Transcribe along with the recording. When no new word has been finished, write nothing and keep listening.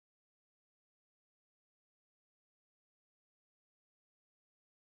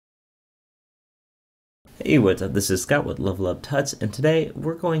Hey, what's up? This is Scott with Level Up Tuts, and today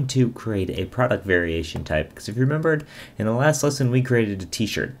we're going to create a product variation type. Because if you remembered, in the last lesson we created a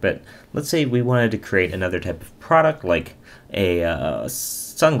t-shirt, but let's say we wanted to create another type of product like a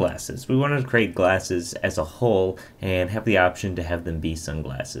sunglasses. We wanted to create glasses as a whole and have the option to have them be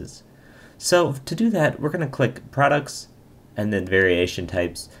sunglasses. So to do that, we're going to click Products and then Variation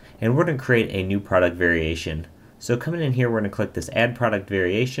Types, and we're going to create a new product variation. So coming in here, we're going to click this Add Product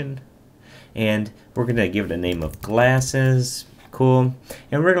Variation, and we're going to give it a name of glasses. Cool.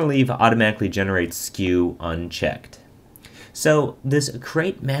 And we're going to leave automatically generate SKU unchecked. So this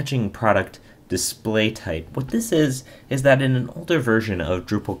create matching product display type, what this is that in an older version of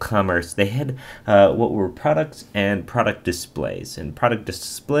Drupal Commerce, they had what were products and product displays. And product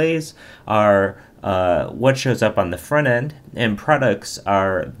displays are what shows up on the front end, and products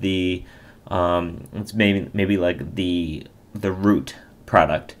are the it's maybe like the root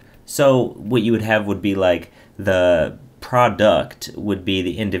product. So what you would have would be like the product would be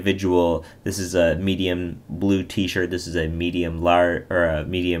the individual. This is a medium blue t-shirt, this is a medium large or a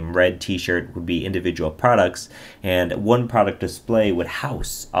medium red t-shirt, would be individual products, and one product display would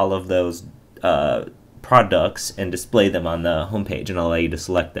house all of those products and display them on the homepage and allow you to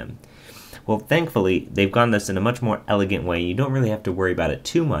select them. Well, thankfully, they've gone this in a much more elegant way. You don't really have to worry about it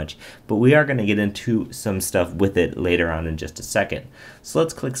too much, but we are going to get into some stuff with it later on in just a second. So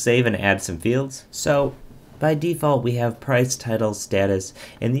let's click Save and add some fields. So by default, we have price, title, status,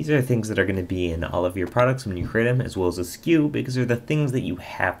 and these are things that are going to be in all of your products when you create them, as well as a SKU, because they're the things that you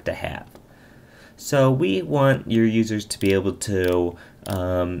have to have. So we want your users to be able to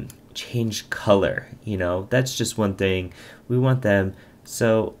change color. You know, that's just one thing. We want them.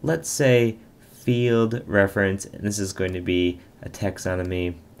 So let's say field reference, and this is going to be a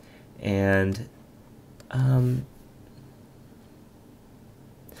taxonomy, and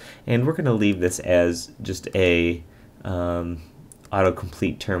we're going to leave this as just a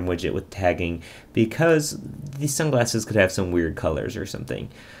autocomplete term widget with tagging, because these sunglasses could have some weird colors or something.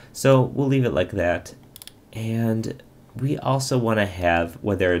 So we'll leave it like that. And we also want to have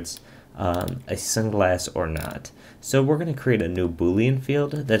whether it's a sunglass or not. So we're going to create a new Boolean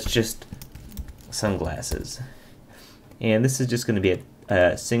field that's just sunglasses. And this is just going to be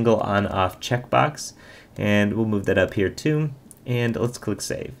a single on-off checkbox. And we'll move that up here too. And let's click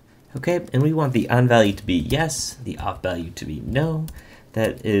Save. Okay, and we want the on value to be yes, the off value to be no.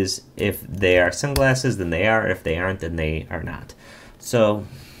 That is, if they are sunglasses, then they are. If they aren't, then they are not. So,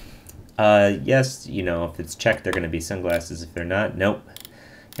 yes, you know, if it's checked, they're going to be sunglasses. If they're not, nope.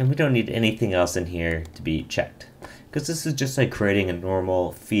 And we don't need anything else in here to be checked, because this is just like creating a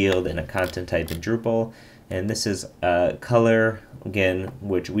normal field in a content type in Drupal. And this is color, again,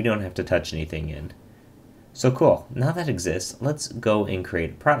 which we don't have to touch anything in. So cool. Now that exists, let's go and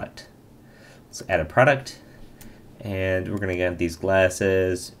create a product. Let's add a product, and we're going to get these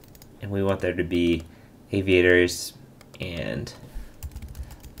glasses, and we want there to be aviators, and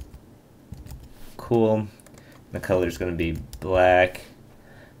cool. The color is going to be black,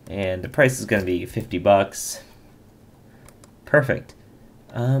 and the price is going to be $50. Perfect.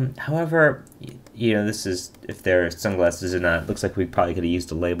 However, you know, this is if they're sunglasses or not. Looks like we probably could have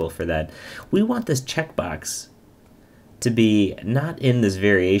used a label for that. We want this checkbox to be not in this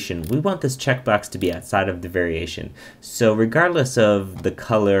variation. We want this checkbox to be outside of the variation. So regardless of the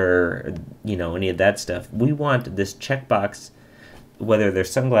color, you know, any of that stuff, we want this checkbox, whether they're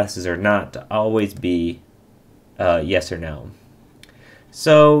sunglasses or not, to always be yes or no.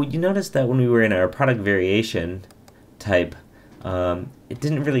 So you notice that when we were in our product variation type, it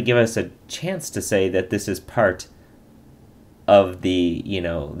didn't really give us a chance to say that this is part of the, you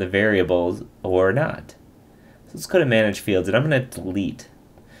know, the variables or not. So let's go to Manage Fields, and I'm going to delete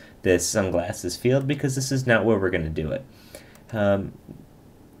this sunglasses field because this is not where we're going to do it.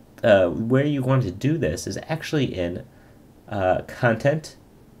 Where you want to do this is actually in content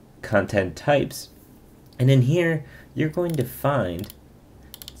types, and in here you're going to find,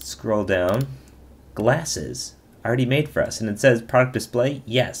 scroll down, glasses already made for us, and it says product display,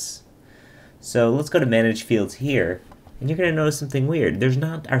 yes. So let's go to Manage Fields here, and you're going to notice something weird. There's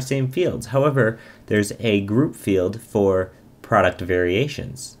not our same fields. However, there's a group field for product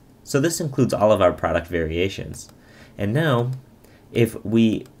variations. So this includes all of our product variations. And now, if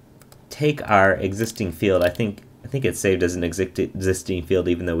we take our existing field, I think it's saved as an existing field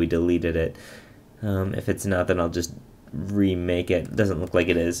even though we deleted it. If it's not, then I'll just remake it. It doesn't look like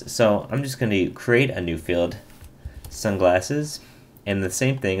it is. So I'm just going to create a new field, sunglasses, and the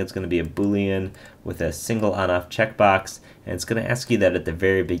same thing, it's going to be a Boolean with a single on-off checkbox, and it's going to ask you that at the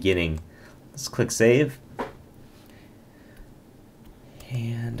very beginning. Let's click Save,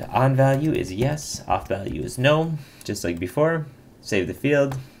 And on value is yes, off value is no, just like before. Save the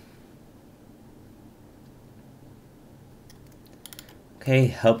field. Okay,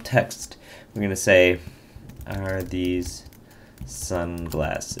 help text. We're gonna say, are these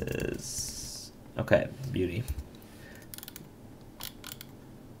sunglasses? Okay, beauty.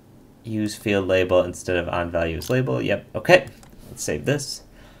 Use field label instead of on values label. Yep, okay. Let's save this.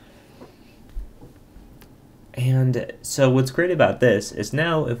 And so what's great about this is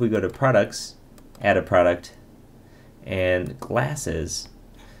now if we go to products, add a product, and glasses,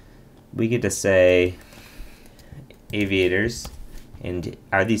 we get to say aviators, and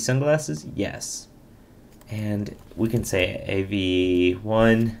are these sunglasses? Yes. And we can say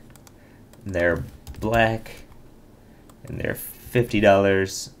AV1, and they're black, and they're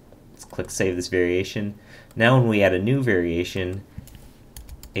 $50. Let's click save this variation. Now when we add a new variation,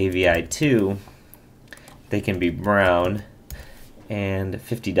 AVI2, they can be brown and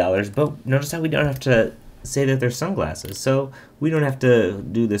 $50, but notice how we don't have to say that they're sunglasses. So we don't have to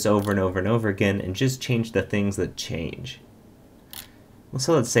do this over and over and over again and just change the things that change.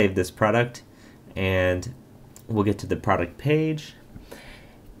 So let's save this product and we'll get to the product page.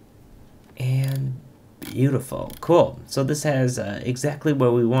 And beautiful, cool. So this has exactly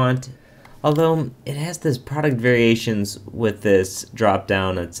what we want. Although it has this product variations with this drop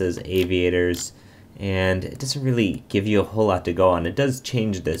down that says aviators, and it doesn't really give you a whole lot to go on. It does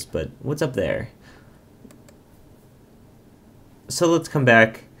change this, but what's up there? So let's come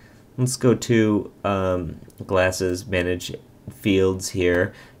back. Let's go to glasses, manage fields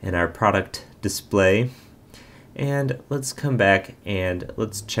here in our product display. And let's come back and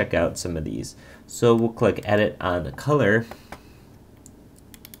let's check out some of these. So we'll click edit on color.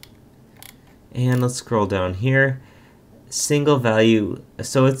 And let's scroll down here. Single value,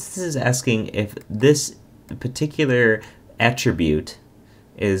 so this is asking if this particular attribute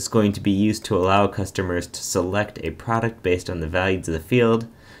is going to be used to allow customers to select a product based on the values of the field.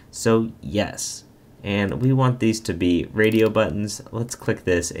 So yes, and we want these to be radio buttons. Let's click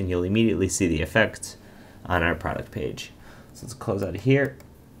this and you'll immediately see the effects on our product page. So let's close out of here.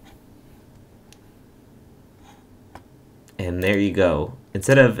 And there you go.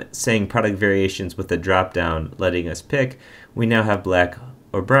 Instead of saying product variations with the drop down letting us pick, we now have black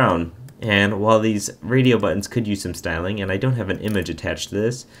or brown. And while these radio buttons could use some styling, and I don't have an image attached to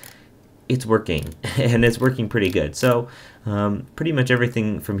this, it's working, and it's working pretty good. So pretty much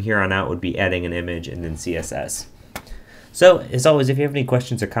everything from here on out would be adding an image and then CSS. So as always, if you have any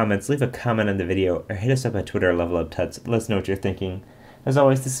questions or comments, leave a comment on the video or hit us up on Twitter, Level Up Tuts. Let us know what you're thinking. As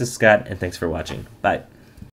always, this is Scott, and thanks for watching. Bye.